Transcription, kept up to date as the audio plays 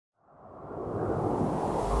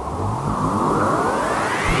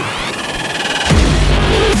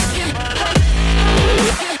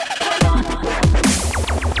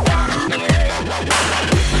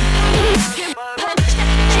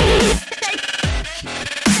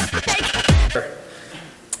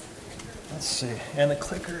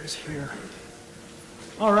clickers here.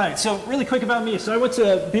 All right, so really quick about me. So I went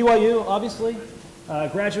to BYU, obviously,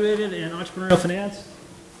 graduated in entrepreneurial finance.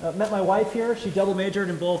 Met my wife here. She double majored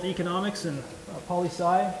in both economics and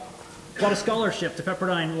poli-sci. Got a scholarship to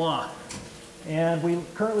Pepperdine Law. And we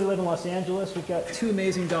currently live in Los Angeles. We've got 2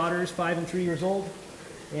 amazing daughters, 5 and 3 years old.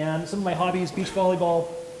 And some of my hobbies, beach volleyball,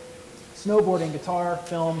 snowboarding, guitar,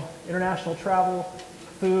 film, international travel,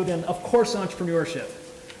 food, and of course, entrepreneurship.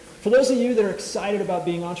 For those of you that are excited about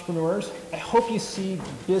being entrepreneurs, I hope you see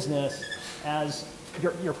business as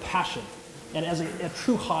your passion and as a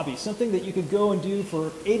true hobby, something that you could go and do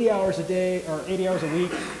for 80 hours a day or 80 hours a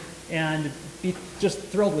week and be just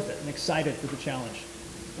thrilled with it and excited for the challenge.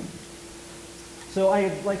 So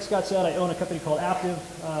like Scott said, I own a company called Aptive.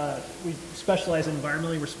 We specialize in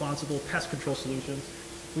environmentally responsible pest control solutions.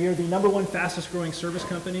 We are the #1 fastest growing service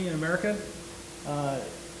company in America.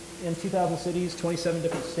 In 2,000 cities, 27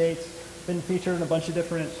 different states. Been featured in a bunch of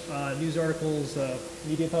different news articles,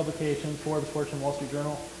 media publications, Forbes, Fortune, Wall Street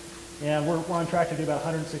Journal. And we're on track to do about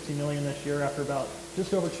 160 million this year after about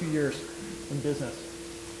just over 2 years in business.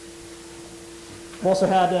 I've also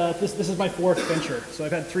had, this is my 4th venture. So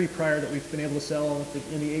I've had 3 prior that we've been able to sell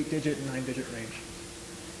in the 8-digit and 9-digit range.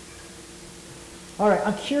 All right,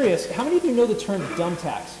 I'm curious, how many of you know the term dumb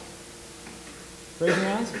tax? Raise your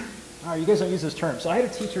hands. All right, you guys don't use this term. So I had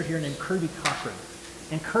a teacher here named Kirby Cochran.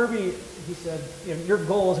 And Kirby, he said, you know, your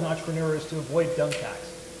goal as an entrepreneur is to avoid dumb tax.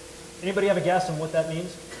 Anybody have a guess on what that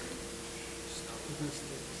means?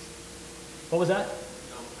 What was that?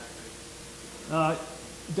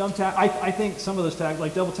 Dumb tax. I think some of those tax,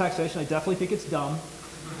 like double taxation, I definitely think it's dumb.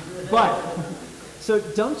 But, so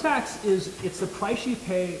dumb tax it's the price you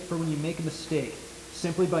pay for when you make a mistake,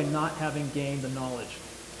 simply by not having gained the knowledge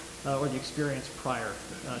or the experience prior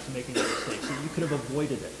to making that mistake. So you could have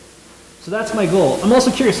avoided it. So that's my goal. I'm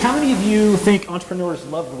also curious, how many of you think entrepreneurs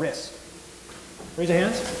love risk? Raise your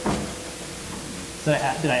hands.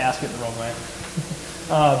 Did I ask it the wrong way?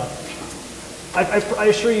 I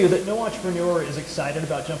assure you that no entrepreneur is excited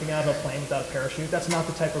about jumping out of a plane without a parachute. That's not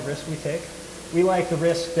the type of risk we take. We like the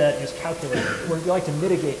risk that is calculated. We like to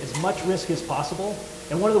mitigate as much risk as possible.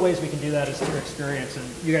 And one of the ways we can do that is through experience. And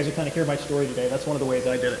you guys will kind of hear my story today. That's one of the ways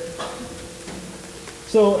I did it.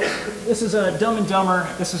 So this is Dumb and Dumber.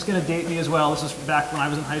 This is going to date me as well. This is back when I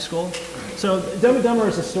was in high school. So Dumb and Dumber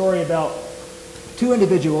is a story about 2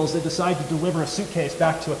 individuals that decide to deliver a suitcase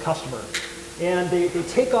back to a customer. And they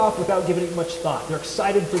take off without giving it much thought. They're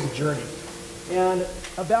excited for the journey. And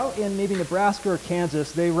about in maybe Nebraska or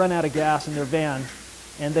Kansas, they run out of gas in their van,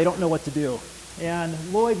 and they don't know what to do. And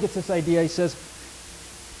Lloyd gets this idea. He says,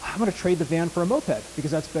 I'm going to trade the van for a moped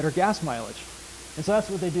because that's better gas mileage. And so that's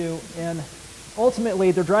what they do. And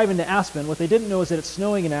ultimately, they're driving to Aspen. What they didn't know is that it's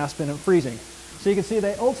snowing in Aspen and freezing. So you can see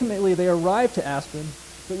they arrive to Aspen,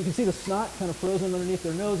 but you can see the snot kind of frozen underneath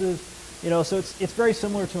their noses. You know, so it's very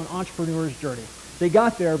similar to an entrepreneur's journey. They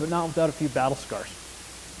got there, but not without a few battle scars.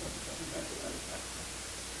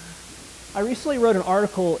 I recently wrote an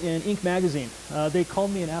article in Inc. magazine. They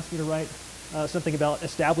called me and asked me to write something about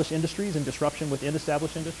established industries and disruption within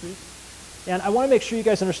established industries. And I want to make sure you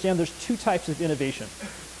guys understand there's 2 types of innovation.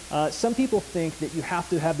 Some people think that you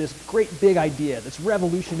have to have this great big idea that's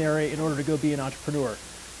revolutionary in order to go be an entrepreneur.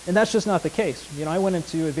 And that's just not the case. You know, I went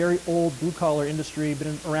into a very old blue-collar industry,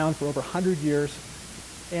 been around for over 100 years.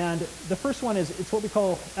 And the first one is, it's what we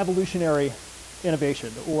call evolutionary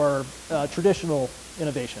innovation or traditional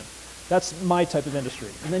innovation. That's my type of industry.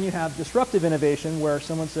 And then you have disruptive innovation where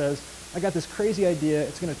someone says, I got this crazy idea,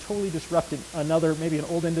 it's going to totally disrupt another, maybe an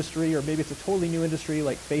old industry, or maybe it's a totally new industry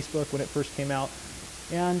like Facebook when it first came out.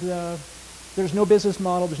 And there's no business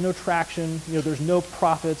model, there's no traction, you know, there's no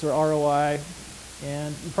profits or ROI,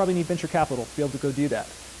 and you probably need venture capital to be able to go do that.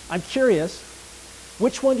 I'm curious,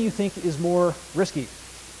 which one do you think is more risky?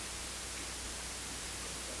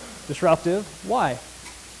 Disruptive. Why?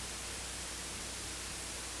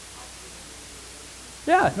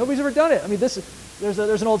 Yeah, nobody's ever done it. I mean,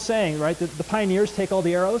 there's an old saying, right? The pioneers take all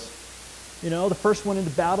the arrows. You know, the first one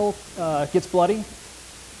into battle gets bloody.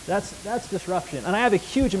 That's disruption. And I have a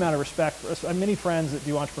huge amount of respect for I have many friends that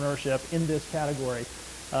do entrepreneurship in this category,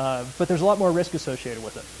 but there's a lot more risk associated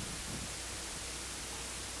with it.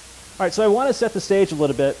 All right, so I want to set the stage a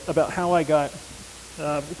little bit about how I got,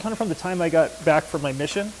 kind of from the time I got back from my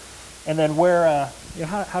mission, and then where, you know,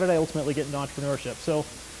 how did I ultimately get into entrepreneurship? So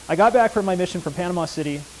I got back from my mission from Panama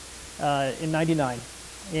City in '99,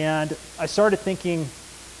 and I started thinking,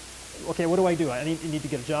 okay, what do I do? I need to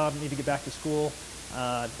get a job, I need to get back to school.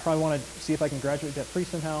 Probably want to see if I can graduate debt-free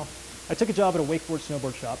somehow. I took a job at a wakeboard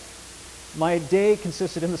snowboard shop. My day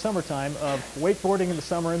consisted in the summertime of wakeboarding in the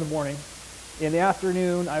summer in the morning, In the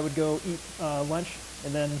afternoon, I would go eat lunch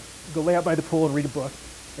and then go lay out by the pool and read a book.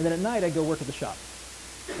 And then at night, I'd go work at the shop.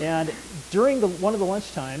 And during one of the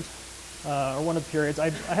lunch times, or one of the periods, I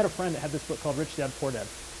had a friend that had this book called Rich Dad, Poor Dad.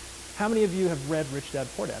 How many of you have read Rich Dad,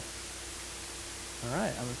 Poor Dad? All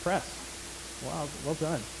right, I'm impressed. Wow, well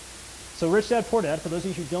done. So Rich Dad, Poor Dad, for those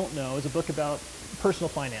of you who don't know, is a book about personal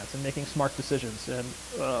finance and making smart decisions and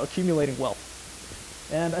accumulating wealth.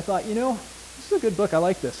 And I thought, you know, this is a good book. I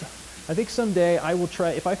like this. I think someday I will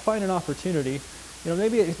try, if I find an opportunity, you know,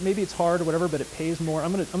 maybe it's hard or whatever, but it pays more.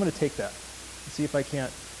 I'm gonna take that and see if I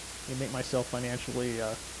can't make myself financially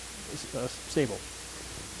stable.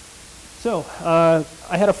 So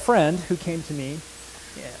I had a friend who came to me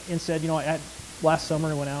and said, you know, last summer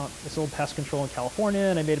I went out, I sold pest control in California,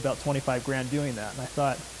 and I made about 25 grand doing that. And I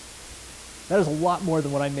thought, that is a lot more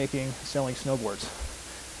than what I'm making selling snowboards.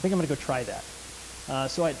 I think I'm going to go try that.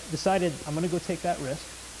 So I decided I'm going to go take that risk.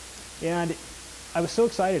 And I was so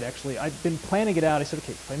excited, actually. I'd been planning it out. I said,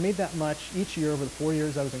 okay, if I made that much each year over the 4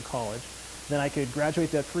 years I was in college, then I could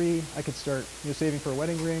graduate debt-free. I could start saving for a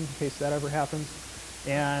wedding ring in case that ever happens.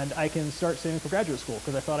 And I can start saving for graduate school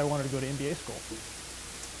because I thought I wanted to go to MBA school.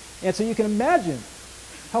 And so you can imagine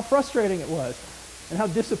how frustrating it was and how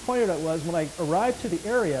disappointed I was when I arrived to the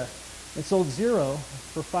area and sold zero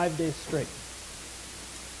for 5 days straight.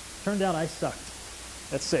 Turned out I sucked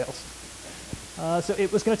at sales. So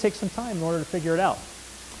it was going to take some time in order to figure it out.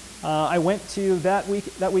 I went to that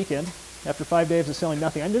weekend, after 5 days of selling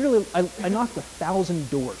nothing. I knocked 1,000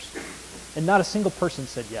 doors, and not a single person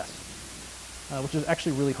said yes, which is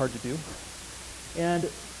actually really hard to do. And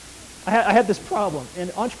I had this problem.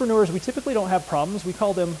 And entrepreneurs, we typically don't have problems. We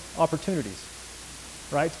call them opportunities,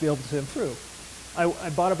 right, to be able to improve. I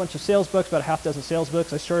bought a bunch of sales books, about a half dozen sales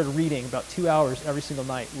books. I started reading about 2 hours every single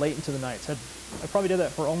night, late into the nights. I probably did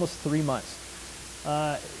that for almost 3 months.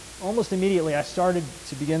 Almost immediately, I started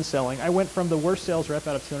to begin selling. I went from the worst sales rep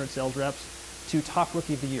out of 200 sales reps to top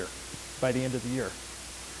rookie of the year by the end of the year.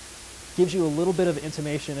 Gives you a little bit of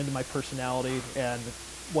intimation into my personality and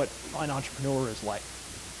what an entrepreneur is like.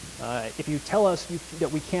 If you tell us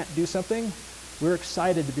that we can't do something, we're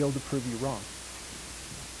excited to be able to prove you wrong.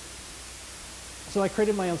 So I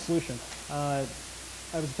created my own solution. I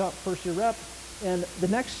was a top first-year rep, and the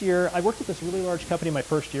next year, I worked at this really large company my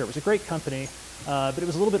first year. It was a great company, but it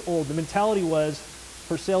was a little bit old. The mentality was,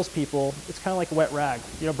 for salespeople, it's kind of like a wet rag.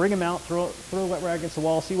 Bring them out, throw a wet rag against the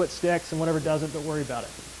wall, see what sticks, and whatever doesn't, don't worry about it.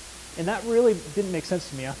 And that really didn't make sense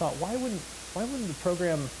to me. I thought, why wouldn't the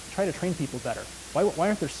program try to train people better? Why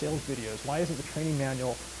aren't there sales videos? Why isn't the training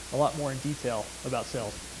manual a lot more in detail about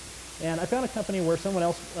sales? And I found a company where someone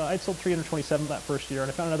else, I'd sold 327 that first year, and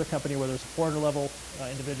I found another company where there's a 400 level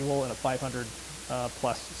individual and a 500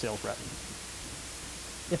 plus sales rep.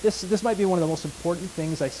 This might be one of the most important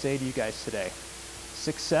things I say to you guys today.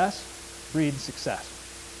 Success breeds success.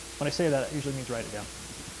 When I say that, it usually means write it down.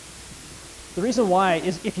 The reason why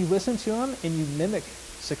is if you listen to them and you mimic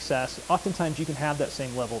success, oftentimes you can have that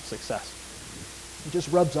same level of success. It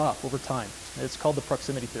just rubs off over time. It's called the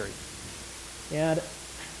proximity theory. And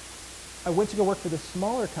I went to go work for this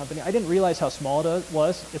smaller company. I didn't realize how small it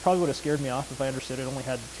was. It probably would have scared me off if I understood it only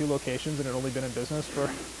had 2 locations and it had only been in business for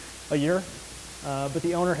a year. But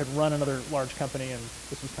the owner had run another large company, and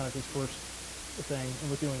this was kind of his first thing,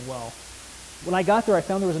 and was doing well. When I got there, I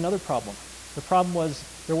found there was another problem. The problem was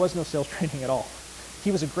there was no sales training at all.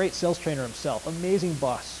 He was a great sales trainer himself, amazing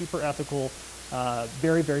boss, super ethical,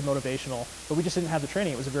 very, very motivational, but we just didn't have the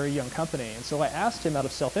training. It was a very young company. And so I asked him out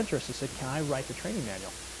of self-interest, I said, can I write the training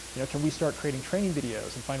manual? Can we start creating training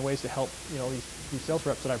videos and find ways to help, these sales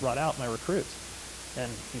reps that I brought out, my recruits?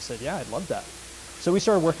 And he said, yeah, I'd love that. So we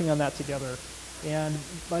started working on that together. And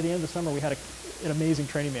by the end of the summer, we had an amazing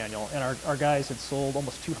training manual. And our guys had sold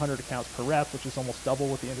almost 200 accounts per rep, which is almost double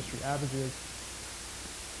what the industry average is.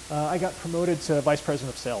 I got promoted to vice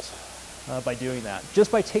president of sales by doing that.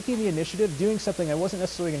 Just by taking the initiative, doing something I wasn't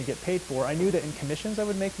necessarily going to get paid for. I knew that in commissions I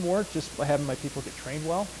would make more just by having my people get trained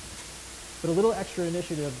well. But a little extra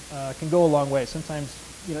initiative can go a long way. Sometimes,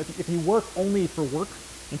 if you work only for work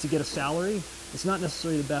and to get a salary, it's not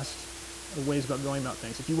necessarily the best ways about going about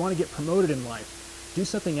things. If you want to get promoted in life, do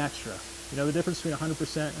something extra. The difference between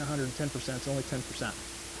 100% and 110% is only 10%.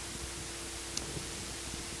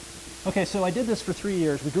 Okay, so I did this for 3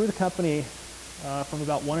 years. We grew the company from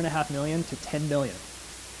about $1.5 million to $10 million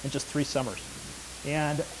in just 3 summers.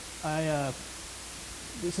 And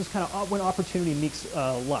this is kind of when opportunity meets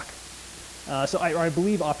luck. So I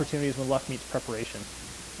believe opportunity is when luck meets preparation.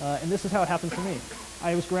 And this is how it happened for me.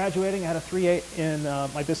 I was graduating. I had a 3.8 in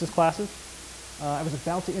my business classes. I was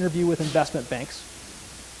about to interview with investment banks.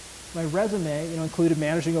 my resume, included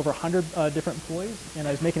managing over 100 different employees, and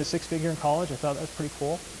I was making a six-figure in college. I thought that was pretty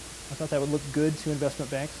cool. I thought that would look good to investment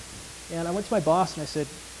banks. And I went to my boss and I said,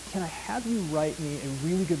 can I have you write me a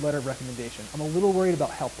really good letter of recommendation? I'm a little worried about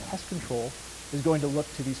how pest control is going to look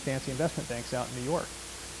to these fancy investment banks out in New York.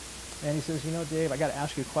 And he says, Dave, I got to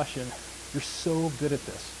ask you a question. You're so good at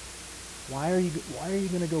this. Why are you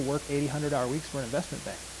going to go work 80, 100-hour weeks for an investment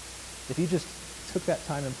bank? If you just took that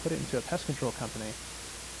time and put it into a pest control company,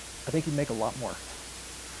 I think you'd make a lot more.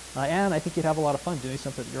 And I think you'd have a lot of fun doing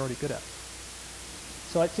something that you're already good at.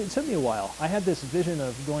 So it took me a while. I had this vision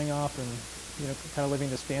of going off and kind of living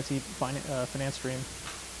this fancy finance dream.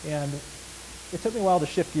 And it took me a while to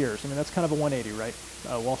shift gears. I mean, that's kind of a 180, right?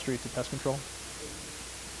 Wall Street to pest control.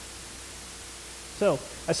 So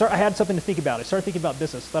I had something to think about. I started thinking about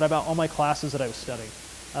business, thought about all my classes that I was studying.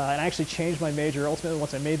 And I actually changed my major. Ultimately,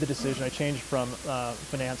 once I made the decision, I changed from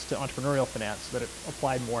finance to entrepreneurial finance, that it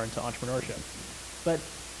applied more into entrepreneurship. But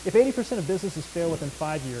if 80% of businesses fail within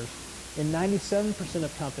 5 years, and 97%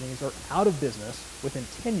 of companies are out of business within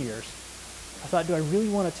 10 years, I thought, do I really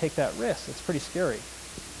want to take that risk? It's pretty scary.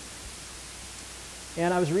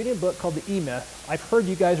 And I was reading a book called The E-Myth. I've heard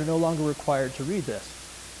you guys are no longer required to read this.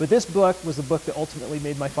 But this book was the book that ultimately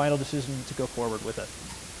made my final decision to go forward with it.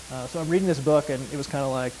 So I'm reading this book, and it was kind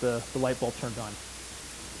of like the light bulb turned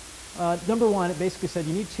on. Number one, it basically said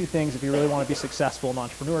you need two things if you really want to be successful in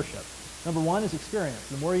entrepreneurship. Number one is experience.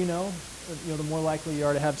 The more you know, the more likely you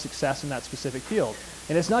are to have success in that specific field.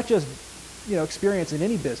 And it's not just experience in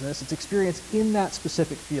any business, it's experience in that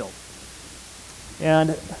specific field.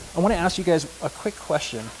 And I want to ask you guys a quick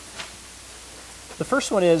question. The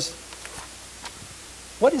first one is,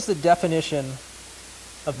 what is the definition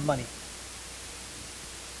of money?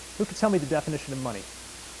 Who could tell me the definition of money?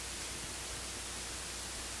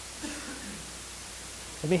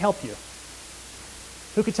 Let me help you.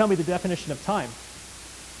 Who could tell me the definition of time?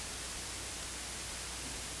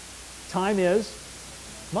 Time is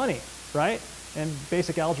money, right? And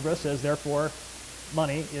basic algebra says, therefore,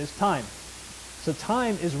 money is time. So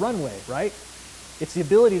time is runway, right? It's the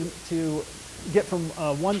ability to get from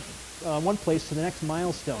one place to the next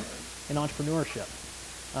milestone in entrepreneurship.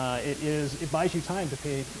 It buys you time to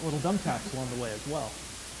pay a little dumb tax along the way as well.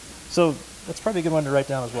 So that's probably a good one to write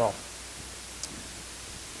down as well.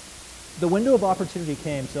 The window of opportunity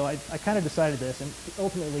came, so I kind of decided this, and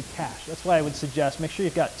ultimately cash. That's why I would suggest make sure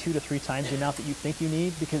you've got 2 to 3 times the amount that you think you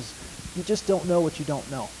need, because you just don't know what you don't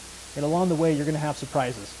know. And along the way, you're going to have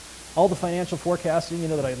surprises. All the financial forecasting,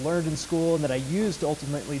 that I learned in school and that I used to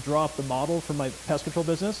ultimately draw up the model for my pest control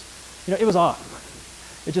business, it was off.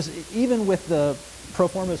 It just, even with the pro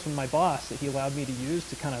formas from my boss that he allowed me to use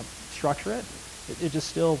to kind of structure it, it just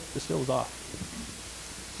still was off.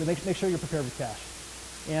 So make sure you're prepared with cash.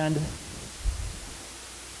 And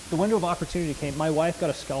the window of opportunity came. My wife got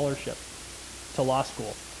a scholarship to law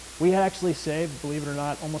school. We had actually saved, believe it or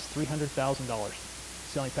not, almost $300,000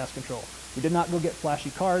 selling pest control. We did not go get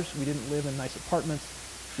flashy cars. We didn't live in nice apartments.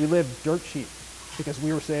 We lived dirt cheap because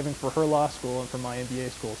we were saving for her law school and for my MBA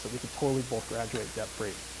school, so we could totally both graduate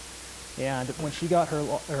debt-free. And when she got her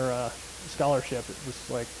scholarship, it was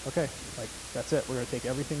like, okay, that's it. We're going to take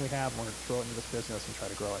everything we have, we're going to throw it into this business and try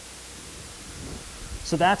to grow it.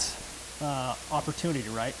 So that's opportunity,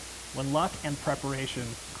 right? When luck and preparation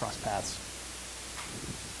cross paths.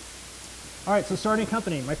 All right, so starting a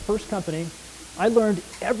company. My first company, I learned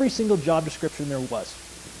every single job description there was.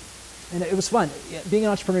 And it was fun. Being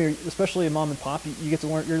an entrepreneur, especially a mom and pop, you get to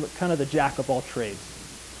learn, you're kind of the jack of all trades.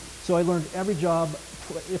 So I learned every job,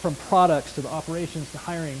 from products to the operations to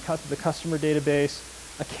hiring, the customer database,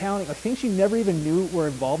 accounting, like things you never even knew were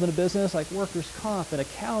involved in a business, like workers' comp and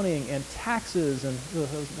accounting and taxes, and it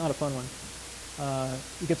was not a fun one.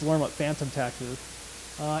 You get to learn what phantom tax is.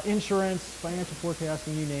 Insurance, financial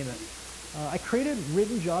forecasting, you name it. I created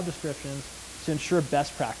written job descriptions to ensure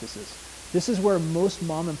best practices. This is where most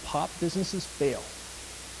mom and pop businesses fail,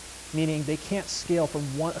 meaning they can't scale from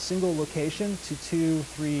a single location to 2,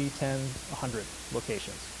 3, 10, 100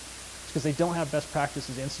 locations. It's because they don't have best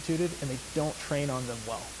practices instituted and they don't train on them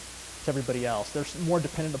well to everybody else. They're more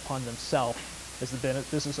dependent upon themselves as the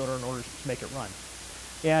business owner in order to make it run.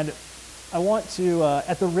 And I want to,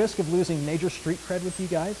 at the risk of losing major street cred with you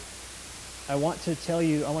guys, I want to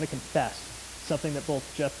confess something that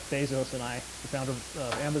both Jeff Bezos and I, the founder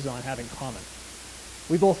of Amazon, have in common.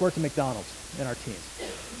 We both worked at McDonald's in our teens.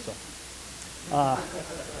 So,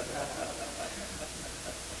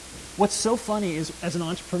 what's so funny is, as an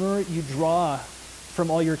entrepreneur, you draw from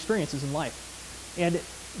all your experiences in life. And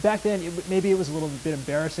back then, maybe it was a little bit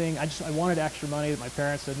embarrassing. I wanted extra money. My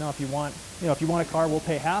parents said, no, if you want a car, we'll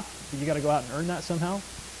pay half, but you got to go out and earn that somehow.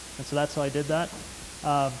 And so that's how I did that.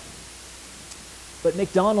 But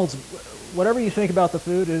McDonald's, whatever you think about the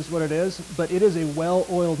food is what it is, but it is a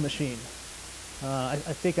well-oiled machine. I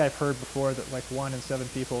think I've heard before that like 1 in 7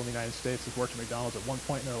 people in the United States has worked at McDonald's at one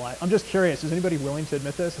point in their life. I'm just curious, is anybody willing to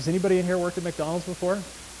admit this? Has anybody in here worked at McDonald's before?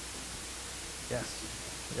 Yes.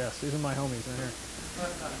 Yes, these are my homies in here.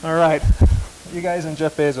 All right. You guys and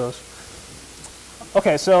Jeff Bezos.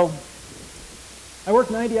 Okay, so I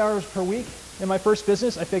worked 90 hours per week in my first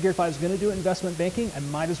business. I figured if I was going to do investment banking, I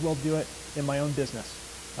might as well do it in my own business.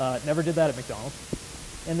 Never did that at McDonald's.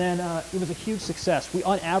 And then it was a huge success.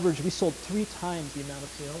 On average, we sold 3 times the amount of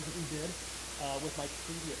sales that we did with my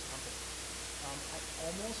previous company. I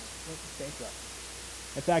almost went bankrupt.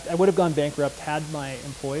 In fact, I would have gone bankrupt had my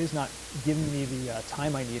employees not given me the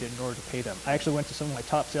time I needed in order to pay them. I actually went to some of my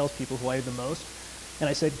top salespeople who I had the most, and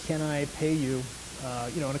I said, can I pay you,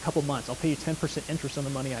 in a couple months? I'll pay you 10% interest on the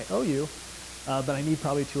money I owe you, but I need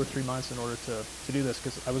probably 2 or 3 months in order to do this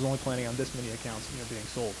because I was only planning on this many accounts being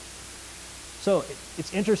sold. So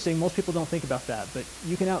it's interesting, most people don't think about that, but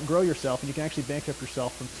you can outgrow yourself and you can actually bankrupt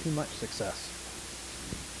yourself from too much success.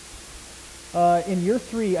 In year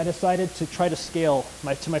 3, I decided to try to scale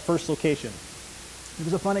to my first location. It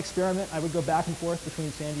was a fun experiment. I would go back and forth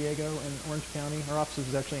between San Diego and Orange County. Our office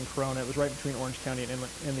was actually in Corona. It was right between Orange County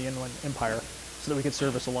and the Inland Empire so that we could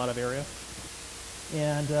service a lot of area.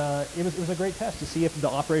 And it was a great test to see if the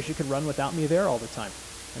operation could run without me there all the time.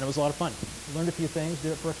 And it was a lot of fun. I learned a few things,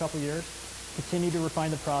 did it for a couple years, continued to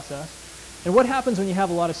refine the process. And what happens when you have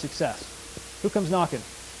a lot of success? Who comes knocking?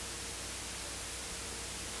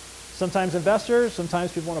 Sometimes investors,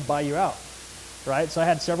 sometimes people want to buy you out, right? So I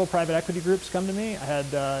had several private equity groups come to me. I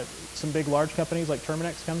had some big, large companies like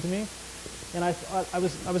Terminix come to me. And I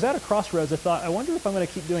was at a crossroads. I thought, I wonder if I'm going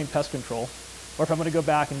to keep doing pest control or if I'm going to go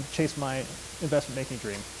back and chase my investment banking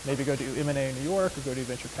dream. Maybe go do M&A in New York or go do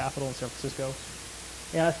venture capital in San Francisco.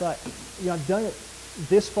 And I thought, I've done it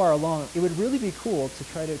this far along. It would really be cool to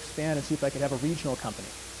try to expand and see if I could have a regional company.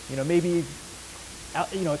 Maybe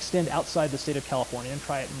extend outside the state of California and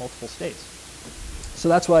try it in multiple states. So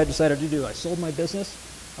that's what I decided to do. I sold my business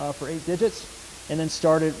for 8 digits and then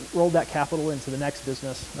rolled that capital into the next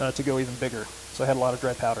business to go even bigger. So I had a lot of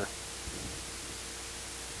dry powder.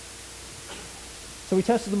 So we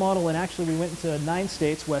tested the model and actually we went into 9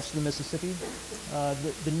 states west of the Mississippi.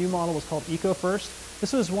 The new model was called Eco First.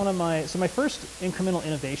 This was my first incremental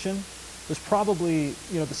innovation was probably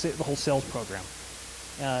the whole sales program.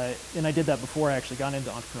 And I did that before I actually got into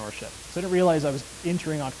entrepreneurship. So I didn't realize I was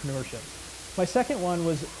entering entrepreneurship. My second one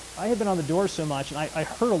was, I had been on the doors so much, and I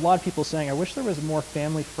heard a lot of people saying, I wish there was a more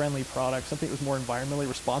family-friendly product, something that was more environmentally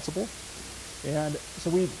responsible. And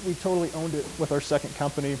so we totally owned it with our second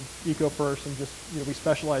company, Eco First, and just, we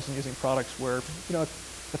specialized in using products where,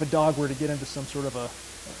 if a dog were to get into some sort of a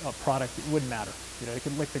product, it wouldn't matter. It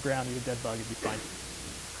could lick the ground, eat a dead bug, it'd be fine.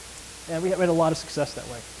 And we had a lot of success that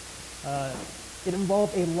way. It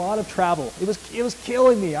involved a lot of travel. It was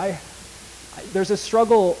killing me. There's a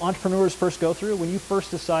struggle entrepreneurs first go through when you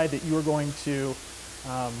first decide that you are going to,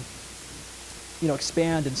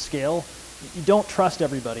 expand and scale. You don't trust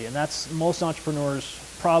everybody, and that's most entrepreneurs'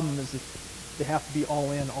 problem is that they have to be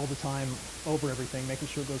all in all the time over everything, making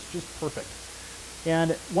sure it goes just perfect.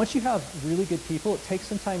 And once you have really good people, it takes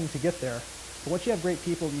some time to get there. But once you have great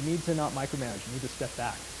people, you need to not micromanage. You need to step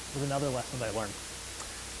back. It was another lesson that I learned.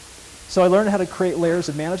 So I learned how to create layers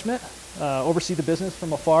of management, oversee the business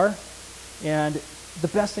from afar, and the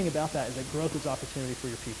best thing about that is that growth is opportunity for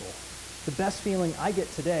your people. The best feeling I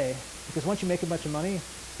get today, because once you make a bunch of money,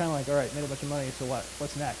 it's kind of like, all right, made a bunch of money, so what?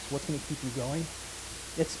 What's next? What's going to keep you going?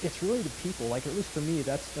 It's really the people. Like, at least for me,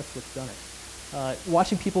 that's what's done it.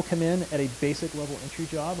 Watching people come in at a basic level entry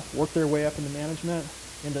job, work their way up into management,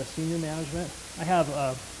 into senior management. I have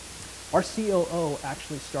our COO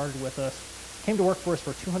actually started with us, came to work for us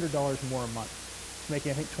for $200 more a month,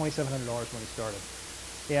 making I think $2,700 when he started,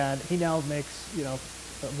 and he now makes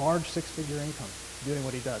a large 6-figure income doing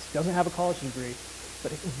what he does. He doesn't have a college degree,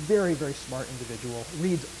 but he's a very, very smart individual.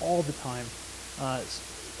 Reads all the time.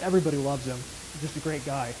 Everybody loves him. Just a great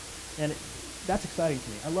guy, and that's exciting to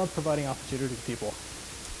me. I love providing opportunity to people.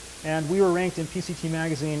 And we were ranked in PCT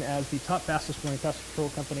magazine as the top fastest growing pest control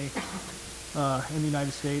company in the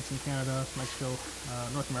United States and Canada, Mexico,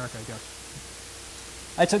 North America, I guess.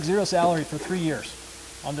 I took 0 salary for 3 years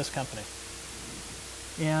on this company.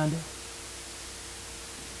 And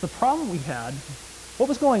the problem we had, what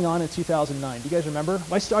was going on in 2009? Do you guys remember?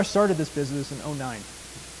 I started this business in 2009.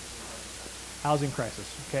 Housing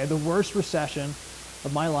crisis, okay? The worst recession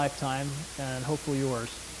of my lifetime and hopefully yours.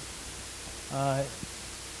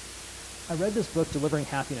 I read this book, Delivering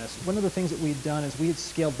Happiness. One of the things that we'd done is we had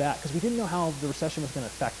scaled back because we didn't know how the recession was going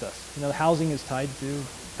to affect us. You know, the housing is tied to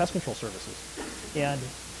pest control services. And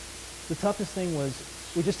the toughest thing was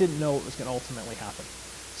we just didn't know what was going to ultimately happen.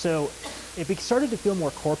 So it started to feel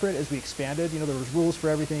more corporate as we expanded. You know, there was rules for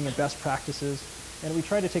everything and best practices. And we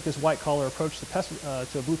tried to take this white-collar approach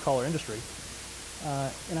to a blue-collar industry.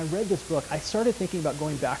 And I read this book. I started thinking about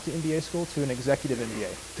going back to MBA school to an executive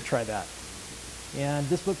MBA to try that. And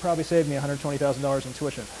this book probably saved me $120,000 in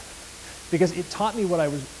tuition because it taught me what I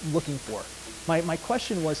was looking for. My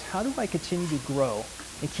question was, how do I continue to grow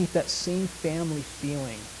and keep that same family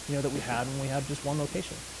feeling, you know, that we had when we had just one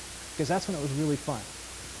location? Because that's when it was really fun.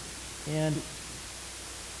 And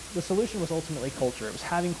the solution was ultimately culture. It was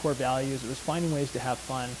having core values. It was finding ways to have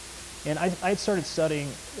fun. And I had started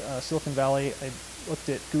studying Silicon Valley. I looked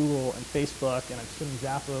at Google and Facebook, and I was studying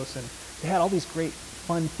Zappos, and they had all these great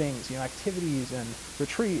fun things, you know, activities and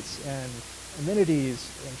retreats and amenities,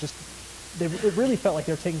 and just it really felt like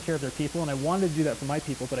they were taking care of their people, and I wanted to do that for my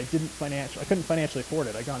people, but I couldn't financially afford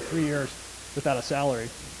it. I'd gone 3 years without a salary.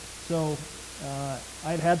 So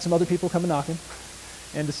I'd had some other people come and knocking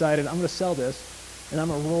and decided I'm going to sell this, and I'm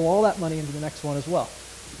going to roll all that money into the next one as well.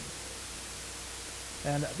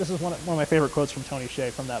 And this is one of my favorite quotes from Tony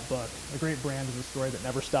Hsieh from that book. A great brand is a story that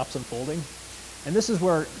never stops unfolding. And this is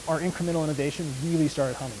where our incremental innovation really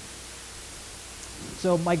started humming.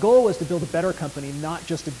 So my goal was to build a better company, not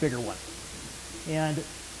just a bigger one. And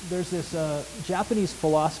there's this Japanese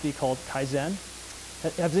philosophy called Kaizen.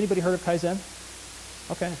 Has anybody heard of Kaizen?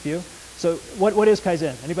 Okay, a few. So what is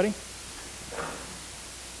Kaizen? Anybody? Incremental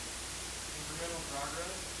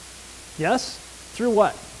progress. Yes? Through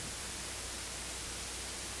what?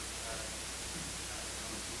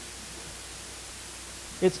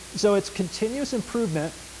 It's continuous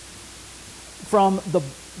improvement from the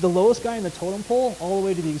lowest guy in the totem pole all the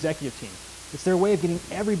way to the executive team. It's their way of getting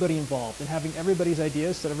everybody involved and having everybody's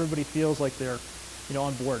ideas so that everybody feels like they're, you know,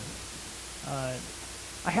 on board. I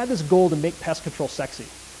had this goal to make pest control sexy.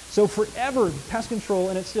 So forever, pest control,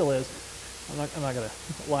 and it still is, I'm not going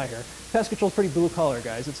to lie here, pest control is pretty blue collar,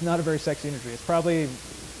 guys. It's not a very sexy industry. It's probably,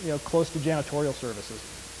 you know, close to janitorial services.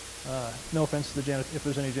 No offense to the if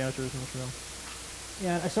there's any janitors in this room.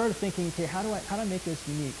 And I started thinking, okay, how do I make this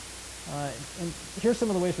unique? And here's some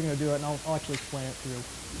of the ways we're going to do it, and I'll actually explain it through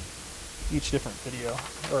each different video,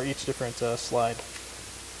 or each different slide.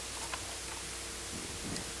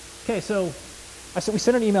 Okay, so we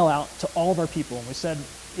sent an email out to all of our people, and we said,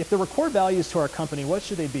 if there were core values to our company, what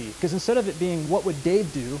should they be? Because instead of it being, what would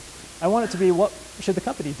Dave do, I want it to be, what should the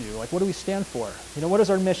company do? Like, what do we stand for? You know, what is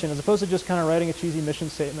our mission? As opposed to just kind of writing a cheesy mission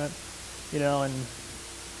statement, you know, and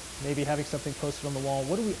maybe having something posted on the wall.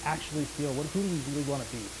 What do we actually feel? Who do we really want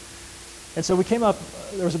to be? And so we came up,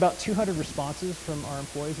 there was about 200 responses from our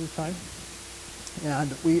employees at the time.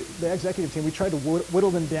 And the executive team, we tried to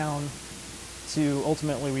whittle them down to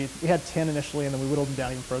ultimately, we had 10 initially, and then we whittled them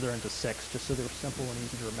down even further into 6, just so they were simple and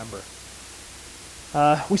easy to remember.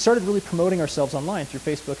 We started really promoting ourselves online through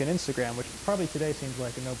Facebook and Instagram, which probably today seems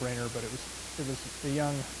like a no-brainer, but it was a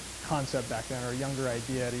young concept back then, or a younger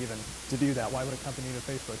idea to do that. Why would a company need a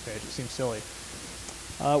Facebook page? It seems silly.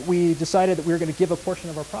 We decided that we were going to give a portion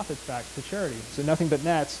of our profits back to charity. So Nothing But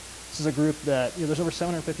Nets, this is a group that, you know, there's over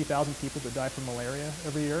 750,000 people that die from malaria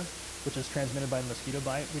every year, which is transmitted by a mosquito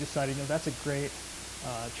bite. We decided, you know, that's a great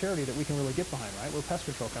charity that we can really get behind, right? We're a pest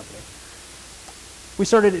control company. We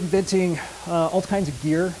started inventing all kinds of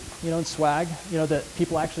gear, you know, and swag, you know, that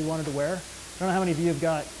people actually wanted to wear. I don't know how many of you have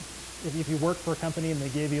got, if you work for a company and they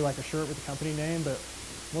gave you like a shirt with a company name, but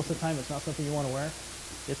most of the time it's not something you want to wear.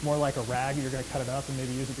 It's more like a rag. You're going to cut it up and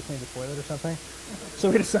maybe use it to clean the toilet or something.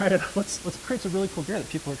 So we decided, let's create some really cool gear that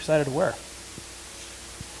people are excited to wear.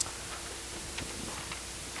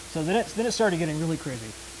 So then it started getting really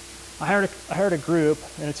crazy. I hired a group,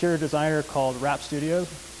 an interior designer called Wrap Studios,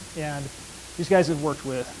 and these guys have worked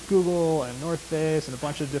with Google and North Face and a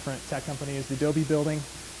bunch of different tech companies. The Adobe building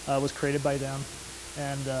was created by them.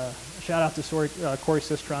 And shout out to Corey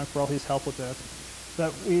Sistrunk for all his help with this.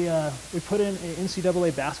 But we put in an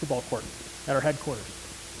NCAA basketball court at our headquarters.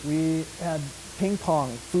 We had ping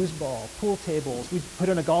pong, foosball, pool tables. We put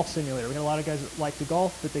in a golf simulator. We had a lot of guys that liked to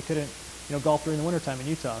golf, but they couldn't, you know, golf during the wintertime in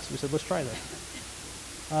Utah. So we said, let's try this.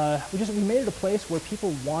 We made it a place where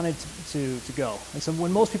people wanted to go. And so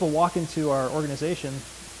when most people walk into our organization,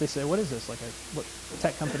 they say, what is this? Like, what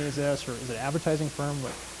tech company is this? Or is it an advertising firm?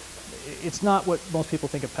 It's not what most people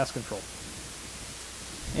think of pest control.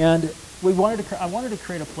 And I wanted to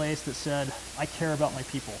create a place that said, I care about my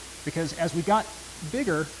people. Because as we got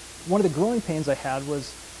bigger, one of the growing pains I had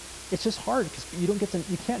was it's just hard because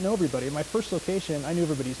you can't know everybody. In my first location, I knew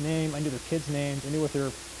everybody's name, I knew their kids' names, I knew what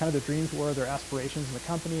their dreams were, their aspirations in the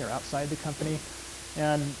company or outside the company.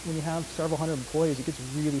 And when you have several hundred employees, it gets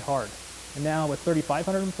really hard. And now with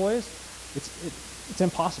 3,500 employees, it's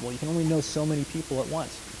impossible. You can only know so many people at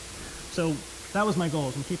once. So that was my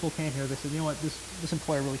goal. When people came here, they said, you know what, this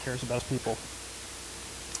employer really cares about his people.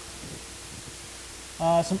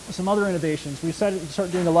 Some other innovations. We decided to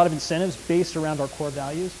start doing a lot of incentives based around our core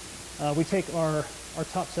values. We take our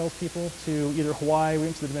top salespeople to either Hawaii. We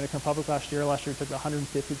went to the Dominican Republic last year. Last year we took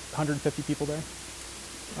 150 people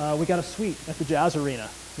there. We got a suite at the Jazz Arena,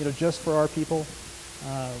 just for our people.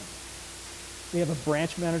 We have a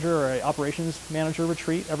branch manager or an operations manager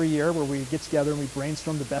retreat every year where we get together and we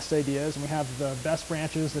brainstorm the best ideas, and we have the best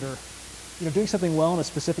branches that are doing something well in a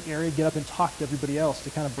specific area get up and talk to everybody else to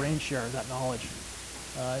kind of brain share that knowledge.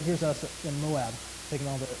 Here's us in Moab taking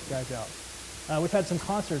all the guys out. We've had some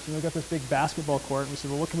concerts, and we've got this big basketball court, and we said,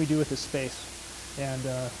 well, what can we do with this space? And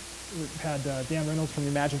we've had Dan Reynolds from the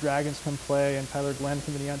Imagine Dragons come play, and Tyler Glenn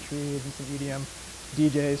from the Neon Trees, and some EDM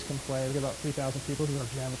DJs come play. We've got about 3,000 people who are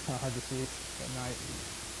jam. It's kind of hard to see at night.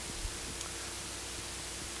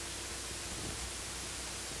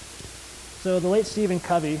 So the late Stephen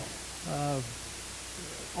Covey,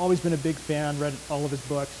 always been a big fan, read all of his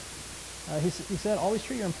books. He said, always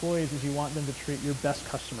treat your employees as you want them to treat your best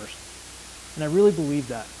customers. And I really believe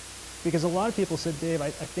that. Because a lot of people said, Dave,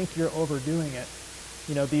 I think you're overdoing it.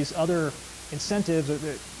 These other incentives,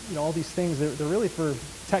 all these things, they're really for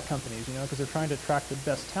tech companies, because they're trying to attract the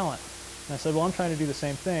best talent. And I said, well, I'm trying to do the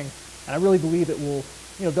same thing. And I really believe it will,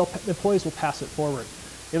 employees will pass it forward.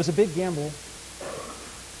 It was a big gamble.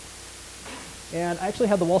 And I actually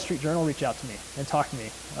had the Wall Street Journal reach out to me and talk to me.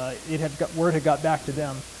 Word had got back to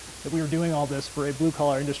them that we were doing all this for a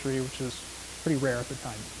blue-collar industry, which was pretty rare at the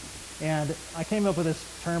time. And I came up with this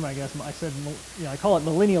term, I guess. I said, I call it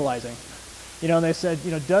millennializing. And they said,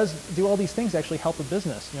 do all these things actually help a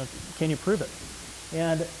business? Can you prove it?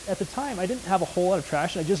 And at the time, I didn't have a whole lot of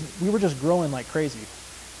traction. We were just growing like crazy.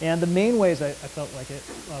 And the main ways I felt like it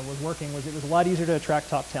was working was it was a lot easier to attract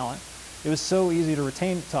top talent. It was so easy to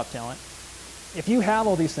retain top talent. If you have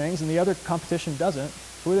all these things and the other competition doesn't,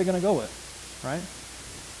 who are they going to go with, right?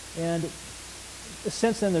 And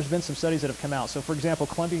since then, there's been some studies that have come out. So for example,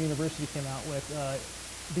 Columbia University came out with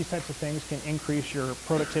these types of things can increase your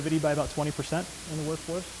productivity by about 20% in the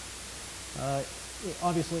workforce. It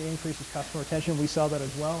obviously increases customer retention. We saw that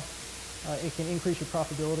as well. It can increase your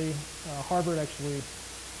profitability. Harvard actually,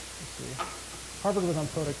 Harvard was on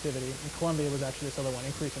productivity, and Columbia was actually this other one,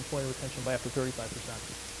 increase employee retention by up to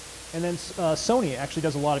 35%. And then Sony actually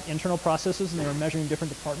does a lot of internal processes, and they were measuring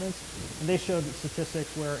different departments, and they showed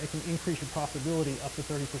statistics where it can increase your profitability up to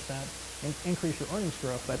 30% and increase your earnings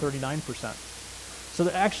growth by 39%. So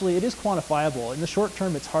that actually it is quantifiable. In the short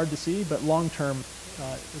term, it's hard to see, but long term,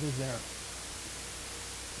 it is there.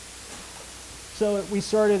 So we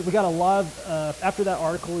got a lot of, after that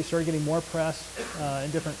article, we started getting more press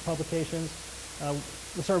in different publications.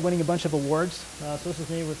 We started winning a bunch of awards. So this is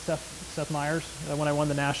me with Seth Meyers when I won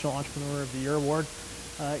the National Entrepreneur of the Year award.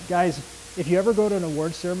 Guys, if you ever go to an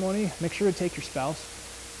award ceremony, make sure to take your spouse.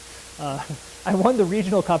 I won the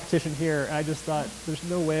regional competition here, and I just thought, there's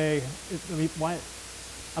no way. Why?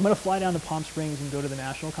 I'm going to fly down to Palm Springs and go to the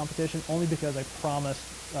national competition only because I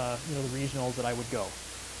promised the regionals that I would go.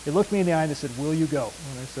 They looked me in the eye and they said, will you go?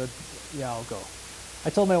 And I said, yeah, I'll go. I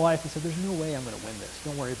told my wife, I said, there's no way I'm going to win this.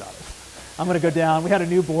 Don't worry about it. I'm going to go down. We had a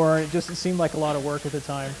newborn. It seemed like a lot of work at the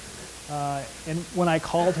time. And when I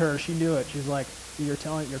called her, she knew it. She's like, you're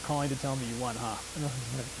calling to tell me you won, huh? And I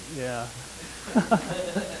was like,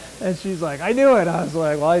 yeah. And she's like, I knew it. I was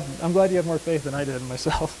like, well, I'm glad you have more faith than I did in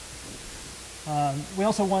myself. We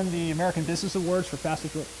also won the American Business Awards for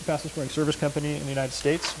fastest growing service company in the United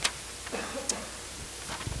States.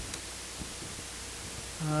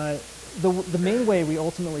 The main way we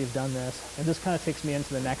ultimately have done this, and this kind of takes me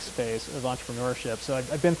into the next phase of entrepreneurship. So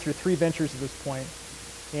I've been through 3 ventures at this point,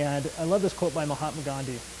 and I love this quote by Mahatma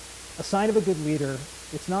Gandhi. A sign of a good leader,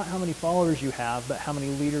 it's not how many followers you have, but how many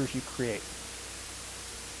leaders you create.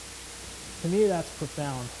 To me, that's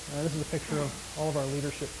profound. This is a picture of all of our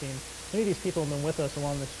leadership team. Many of these people have been with us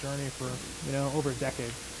along this journey for over a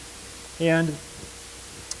decade. And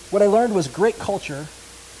what I learned was great culture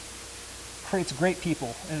creates great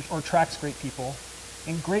people or attracts great people,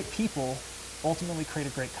 and great people ultimately create a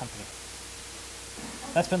great company.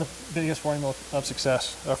 That's been the biggest formula of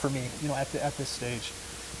success for me, at this stage.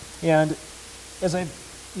 And as I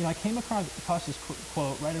came across this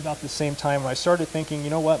quote right about the same time when I started thinking, you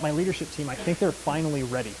know what, my leadership team, I think they're finally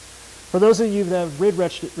ready. For those of you that have read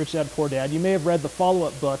Rich Dad Poor Dad, you may have read the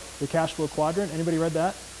follow-up book, The Cash Flow Quadrant. Anybody read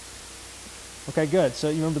that? Okay, good. So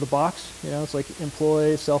you remember the box? You know, it's like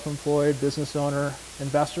employee, self-employed, business owner,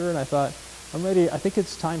 investor. And I thought, I'm ready. I think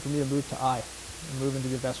it's time for me to move to I and move into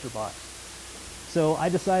the investor box. So I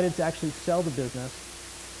decided to actually sell the business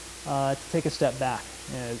to take a step back.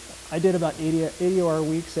 And I did about 80-hour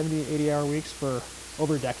weeks, 70, 80-hour weeks for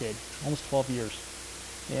over a decade, almost 12 years.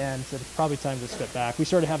 And so it's probably time to step back. We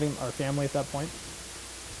started having our family at that point.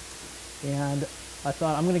 And I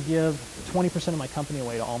thought, I'm going to give 20% of my company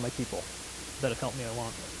away to all my people that have helped me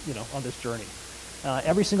along, you know, on this journey.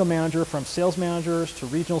 Every single manager, from sales managers to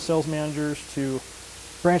regional sales managers to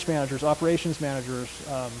branch managers, operations managers,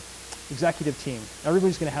 executive team,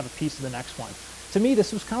 everybody's going to have a piece of the next one. To me,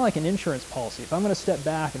 this was kind of like an insurance policy. If I'm going to step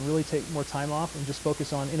back and really take more time off and just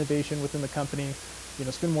focus on innovation within the company, you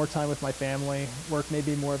know, spend more time with my family, work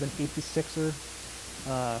maybe more of an 8 to 6er,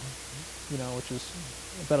 you know, which is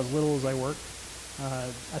about as little as I work.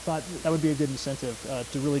 I thought that would be a good incentive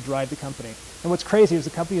to really drive the company. And what's crazy is the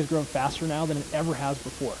company has grown faster now than it ever has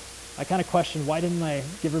before. I kind of questioned, why didn't I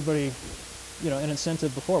give everybody, you know, an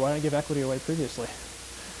incentive before? Why didn't I give equity away previously?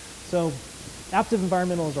 So Aptive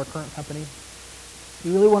Environmental is our current company.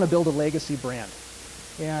 We really want to build a legacy brand.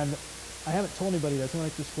 And I haven't told anybody this. I'm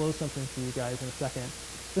going to disclose something for you guys in a second.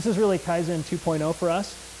 This is really Kaizen 2.0 for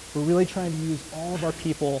us. We're really trying to use all of our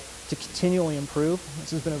people to continually improve.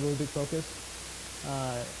 This has been a really big focus.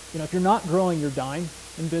 You know, if you're not growing, you're dying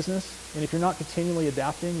in business. And if you're not continually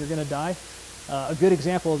adapting, you're going to die. A good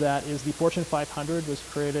example of that is the Fortune 500 was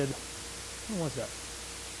created, when was that?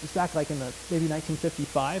 It's back like in the maybe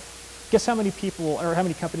 1955. Guess how many people, or how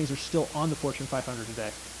many companies are still on the Fortune 500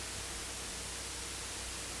 today?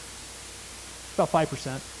 About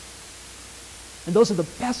 5%. And those are the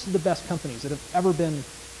best of the best companies that have ever been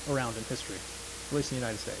around in history, at least in the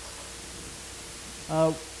United States.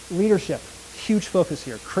 Leadership, huge focus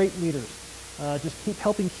here. Create leaders. Just keep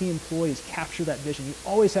helping key employees capture that vision. You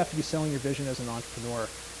always have to be selling your vision as an entrepreneur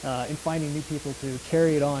and finding new people to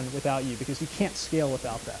carry it on without you, because you can't scale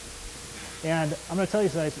without that. And I'm going to tell you,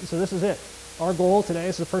 so this is it. Our goal today,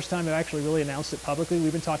 this is the first time I've actually really announced it publicly.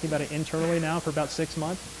 We've been talking about it internally now for about 6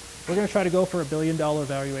 months. We're going to try to go for $1 billion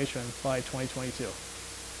valuation by 2022.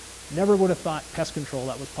 Never would have thought pest control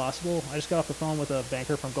that was possible. I just got off the phone with a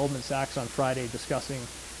banker from Goldman Sachs on Friday discussing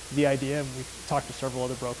the idea. We talked to several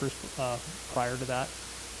other brokers prior to that.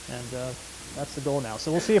 And that's the goal now.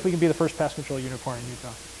 So we'll see if we can be the first pest control unicorn in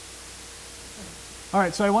Utah. All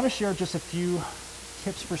right, so I want to share just a few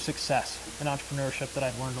tips for success in entrepreneurship that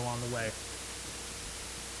I've learned along the way.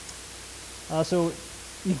 So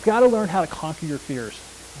you've got to learn how to conquer your fears.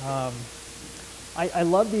 I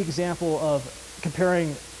love the example of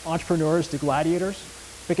comparing entrepreneurs to gladiators,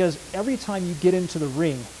 because every time you get into the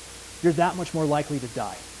ring, you're that much more likely to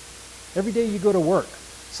die. Every day you go to work,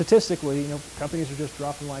 statistically, you know, companies are just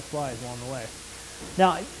dropping like flies along the way.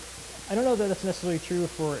 Now, I don't know that that's necessarily true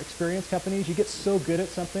for experienced companies. You get so good at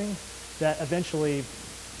something that eventually,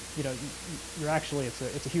 you know, you're actually, it's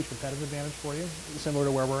a huge competitive advantage for you, similar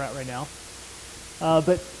to where we're at right now.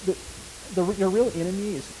 But your real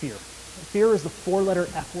enemy is fear. Fear is the 4-letter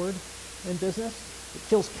F word in business. It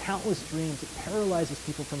kills countless dreams. It paralyzes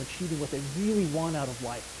people from achieving what they really want out of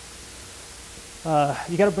life.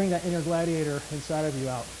 You got to bring that inner gladiator inside of you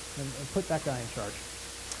out and put that guy in charge.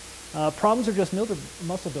 Problems are just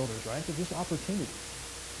muscle builders, right? They're just opportunities.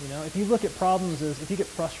 You know, if you look at problems as, if you get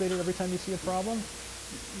frustrated every time you see a problem,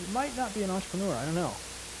 you might not be an entrepreneur. I don't know.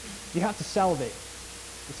 You have to salivate.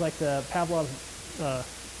 It's like the Pavlov's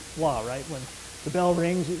law, right? When the bell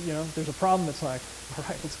rings, you know, there's a problem. It's like, all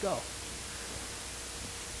right, let's go.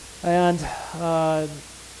 And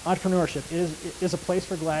entrepreneurship is a place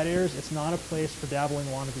for gladiators. It's not a place for dabbling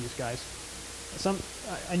wannabes, guys.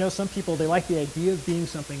 I know some people, they like the idea of being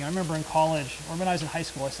something. I remember in college, or when I was in high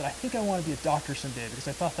school, I said, I think I want to be a doctor someday, because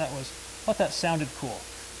I thought that sounded cool.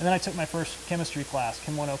 And then I took my first chemistry class,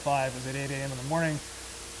 Chem 105. It was at 8 a.m. in the morning.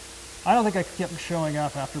 I don't think I kept showing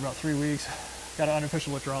up after about 3 weeks. Got an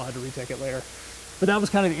unofficial withdrawal, had to retake it later. But that was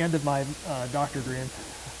kind of the end of my doctor dream.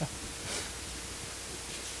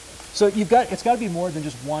 So it's got to be more than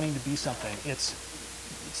just wanting to be something. It's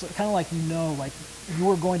kind of like, you know, like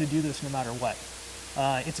you're going to do this no matter what.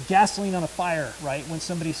 It's gasoline on a fire, right? When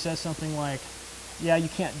somebody says something like, yeah, you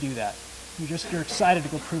can't do that. You're excited to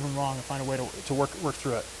go prove them wrong and find a way to work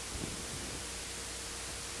through it.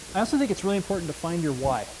 I also think it's really important to find your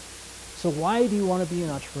why. So why do you want to be an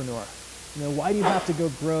entrepreneur? You know, why do you have to go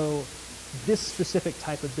grow this specific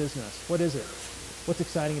type of business? What is it? What's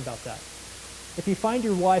exciting about that? If you find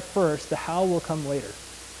your why first, the how will come later.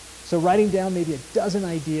 So writing down maybe a dozen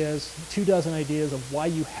ideas, 2 dozen ideas of why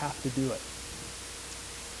you have to do it.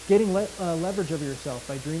 Getting leverage over yourself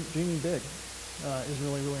by dreaming big is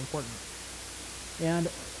really, really important. And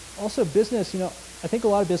also business, I think a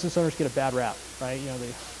lot of business owners get a bad rap, right?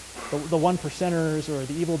 The one percenters or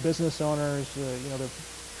the evil business owners, they're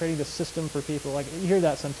creating this system for people. Like, you hear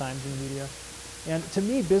that sometimes in the media. And to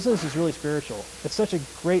me, business is really spiritual. It's such a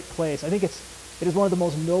great place. I think it is one of the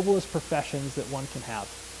most noblest professions that one can have.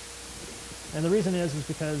 And the reason is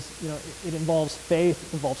because, it involves faith,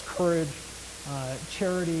 it involves courage,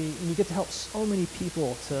 charity, and you get to help so many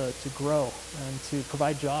people to grow and to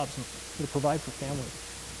provide jobs and to provide for families.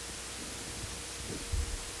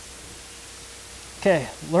 Okay,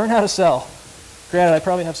 learn how to sell. Granted, I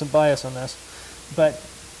probably have some bias on this, but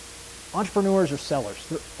entrepreneurs are sellers.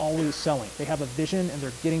 They're always selling. They have a vision and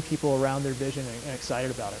they're getting people around their vision and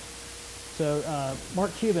excited about it. So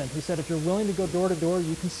Mark Cuban, he said, if you're willing to go door to door,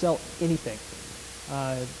 you can sell anything.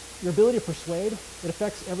 Your ability to persuade, it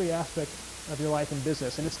affects every aspect of your life in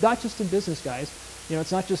business. And it's not just in business, guys.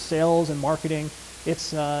 It's not just sales and marketing. It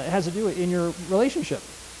has to do in your relationship,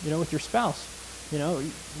 with your spouse.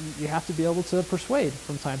 You have to be able to persuade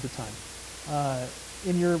from time to time.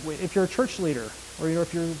 If you're a church leader, or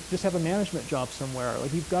if you just have a management job somewhere,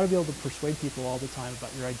 like, you've got to be able to persuade people all the time about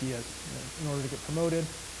your ideas in order to get promoted,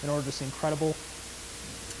 in order to seem credible.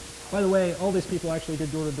 By the way, all these people actually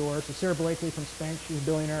did door to door. So Sarah Blakely from Spank, she's a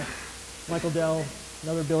billionaire. Michael Dell,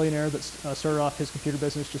 another billionaire that started off his computer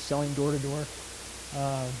business just selling door to door.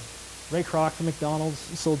 Ray Kroc from McDonald's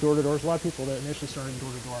sold door to door. There's a lot of people that initially started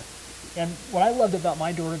door to door. And what I loved about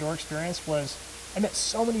my door to door experience was I met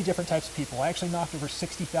so many different types of people. I actually knocked over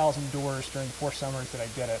 60,000 doors during the 4 summers that I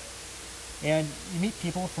did it. And you meet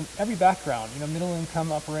people from every background, middle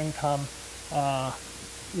income, upper income,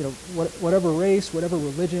 whatever race, whatever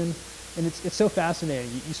religion, and it's so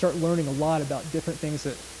fascinating. You start learning a lot about different things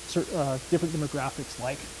that different demographics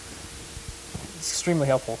like. It's extremely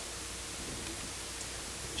helpful.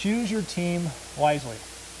 Choose your team wisely.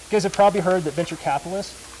 You guys have probably heard that venture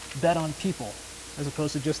capitalists bet on people as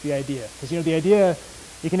opposed to just the idea. Because the idea,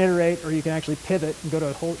 you can iterate or you can actually pivot and go to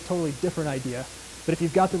a totally different idea. But if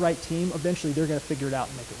you've got the right team, eventually they're going to figure it out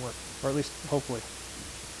and make it work, or at least hopefully.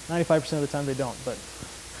 95% of the time they don't, but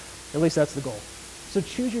at least that's the goal. So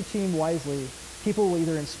choose your team wisely. People will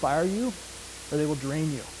either inspire you or they will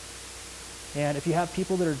drain you. And if you have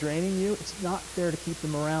people that are draining you, it's not fair to keep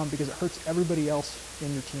them around because it hurts everybody else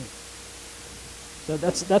in your team. So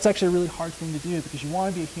that's actually a really hard thing to do because you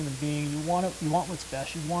want to be a human being, you want what's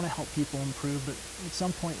best, you want to help people improve, but at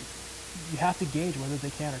some point you have to gauge whether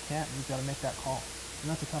they can or can't, and you've got to make that call.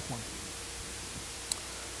 And that's a tough one.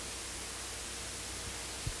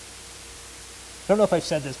 I don't know if I've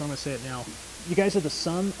said this, but I'm going to say it now. You guys are the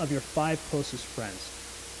sum of your 5 closest friends.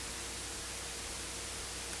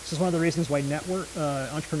 This is one of the reasons why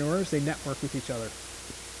entrepreneurs, they network with each other.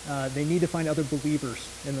 They need to find other believers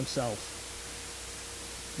in themselves.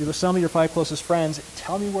 You're the sum of your 5 closest friends.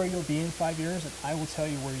 Tell me where you'll be in 5 years, and I will tell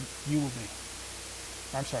you where you will be.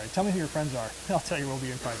 Or, I'm sorry, tell me who your friends are, and I'll tell you where we'll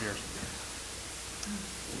be in 5 years.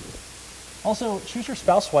 Also, choose your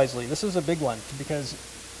spouse wisely. This is a big one, because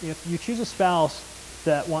if you choose a spouse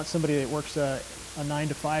that wants somebody that works a 9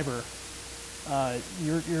 to 5-er,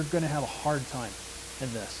 you're going to have a hard time in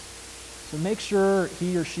this. So make sure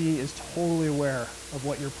he or she is totally aware of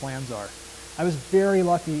what your plans are. I was very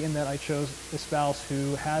lucky in that I chose a spouse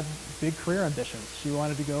who had big career ambitions. She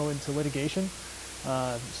wanted to go into litigation.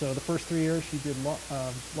 So the first 3 years she did law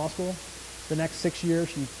school. The next 6 years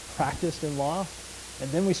she practiced in law,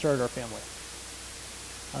 and then we started our family.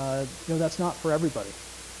 That's not for everybody.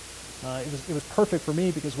 It was perfect for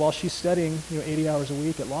me because while she's studying 80 hours a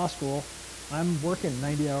week at law school, I'm working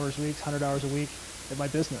 90 hours a week, 100 hours a week at my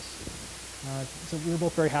business. So we were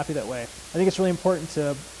both very happy that way. I think it's really important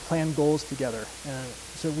to plan goals together.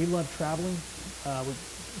 So we love traveling. We've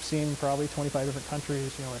seen probably 25 different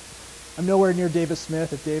countries. I'm nowhere near Davis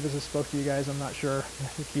Smith. If Davis has spoke to you guys, I'm not sure. I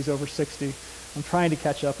think he's over 60. I'm trying to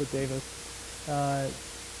catch up with Davis.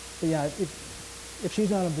 But yeah, if she's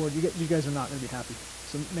not on board, you guys are not going to be happy.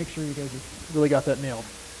 So make sure you guys have really got that nailed.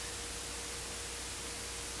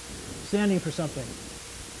 Standing for something.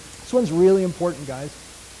 This one's really important, guys.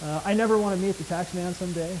 I never want to meet the tax man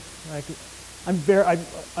someday.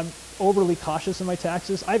 I'm overly cautious in my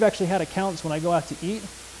taxes. I've actually had accountants when I go out to eat.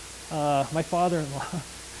 My father-in-law,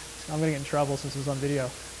 I'm going to get in trouble since it's on video,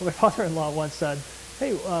 but my father-in-law once said,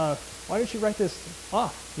 hey, why don't you write this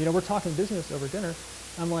off? We're talking business over dinner.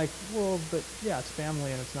 I'm like, well, but yeah, it's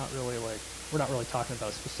family and it's not really like, we're not really talking about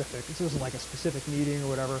a specific, this isn't like a specific meeting or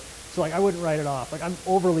whatever. So I wouldn't write it off. I'm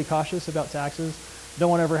overly cautious about taxes. Don't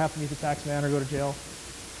want to ever have to meet the tax man or go to jail.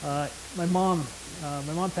 My mom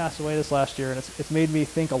passed away this last year, and it's made me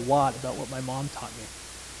think a lot about what my mom taught me.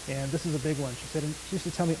 And this is a big one. She used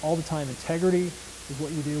to tell me all the time, integrity is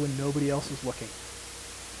what you do when nobody else is looking.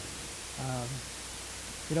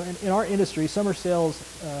 In our industry, summer sales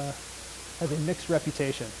has a mixed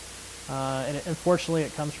reputation. And unfortunately,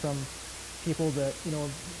 it comes from people that,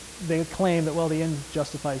 they claim that, well, the end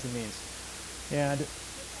justifies the means. And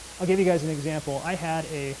I'll give you guys an example. I had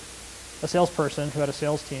a salesperson who had a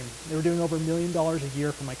sales team. They were doing over $1 million a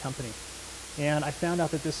year for my company. And I found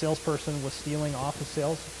out that this salesperson was stealing office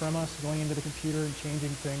sales from us, going into the computer and changing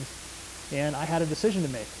things. And I had a decision to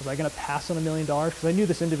make. Was I going to pass on $1 million? Because I knew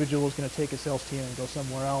this individual was going to take his sales team and go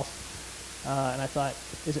somewhere else. And I thought,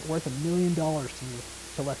 is it worth $1 million to me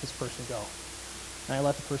to let this person go? And I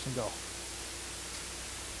let the person go.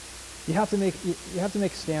 You have to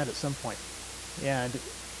make a stand at some point. And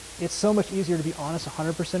it's so much easier to be honest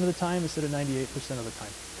 100% of the time instead of 98% of the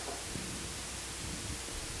time.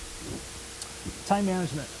 Time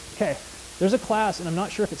management. Okay, there's a class, and I'm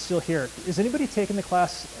not sure if it's still here. Is anybody taking the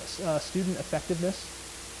class Student Effectiveness?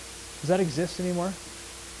 Does that exist anymore?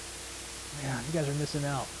 Man, you guys are missing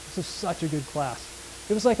out. This is such a good class.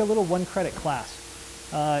 It was like a little 1-credit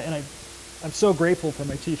class. And I'm so grateful for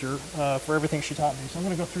my teacher for everything she taught me. So I'm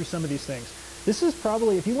going to go through some of these things. This is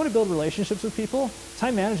probably, if you want to build relationships with people,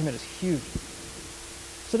 time management is huge.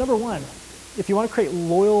 So number one, if you want to create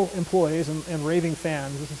loyal employees and raving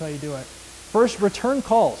fans, this is how you do it. First, return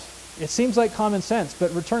calls. It seems like common sense,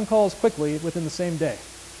 but return calls quickly within the same day.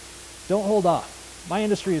 Don't hold off. My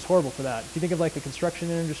industry is horrible for that. If you think of like the construction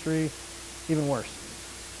industry, even worse.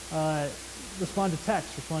 Respond to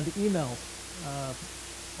text, respond to emails.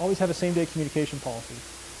 Always have a same-day communication policy.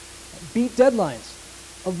 Beat deadlines.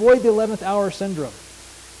 Avoid the 11th hour syndrome.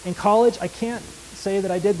 In college, I can't say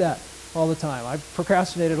that I did that all the time. I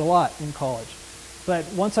procrastinated a lot in college. But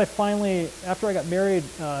once I finally, after I got married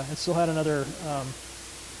and still had another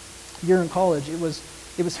year in college, it was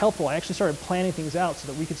helpful. I actually started planning things out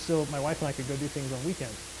so that my wife and I could go do things on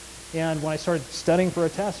weekends. And when I started studying for a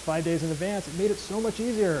test 5 days in advance, it made it so much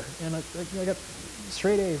easier. And I got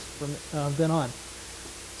straight A's from then on.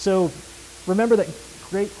 So remember that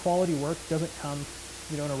great quality work doesn't come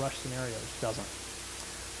in a rush scenario. It just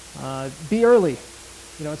doesn't. Be early.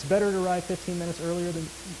 It's better to arrive 15 minutes earlier than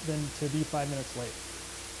to be 5 minutes late.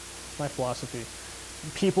 It's my philosophy.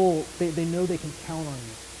 People, they know they can count on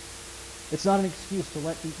you. It's not an excuse to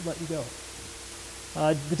let you go.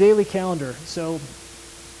 The daily calendar. So,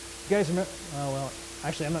 you guys remember, well,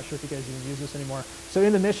 actually, I'm not sure if you guys even use this anymore. So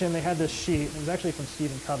in the mission, they had this sheet. It was actually from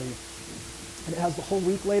Stephen Covey. And it has the whole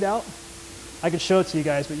week laid out. I could show it to you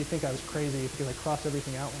guys, but you'd think I was crazy because I cross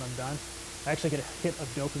everything out when I'm done. I actually get a hit of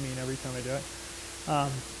dopamine every time I do it.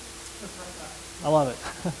 I love it.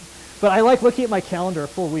 But I like looking at my calendar a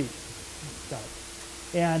full week. Got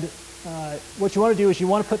it. And what you want to do is you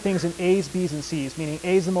want to put things in A's, B's, and C's, meaning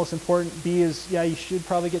A is the most important, B is, yeah, you should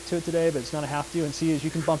probably get to it today, but it's not a have to, and C is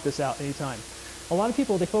you can bump this out anytime. A lot of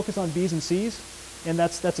people, they focus on B's and C's, and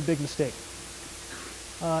that's a big mistake.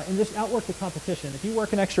 And just outwork the competition. If you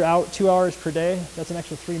work an extra 2 hours per day, that's an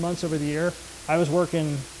extra 3 months over the year. I was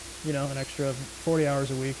working, an extra 40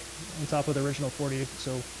 hours a week on top of the original 40,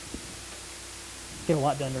 so get a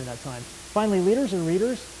lot done during that time. Finally, leaders and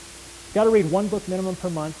readers, got to read 1 book minimum per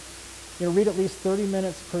month. Read at least 30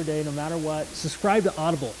 minutes per day, no matter what. Subscribe to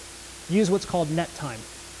Audible. Use what's called net time.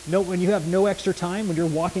 When you have no extra time, when you're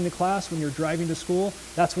walking to class, when you're driving to school,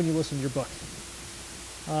 that's when you listen to your book.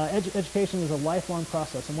 Education is a lifelong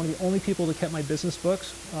process. I'm one of the only people that kept my business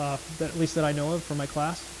books, at least that I know of, for my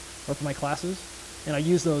class or for my classes, and I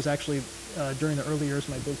use those actually during the early years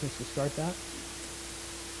of my business to start that.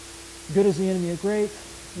 Good is the enemy of great.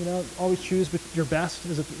 Always choose your best.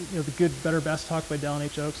 Is the Good, Better, Best talk by Dallin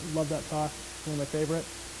H. Oaks. Love that talk. One of my favorite.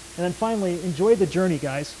 And then finally, enjoy the journey,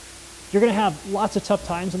 guys. You're going to have lots of tough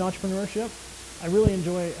times in entrepreneurship. I really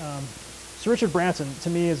enjoy. Sir Richard Branson, to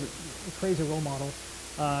me, is a crazy role model.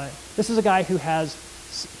 This is a guy who has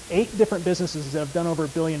 8 different businesses that have done over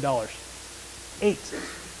 $1 billion. 8.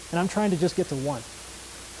 And I'm trying to just get to 1.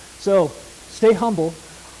 So stay humble,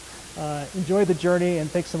 enjoy the journey, and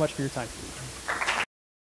thanks so much for your time.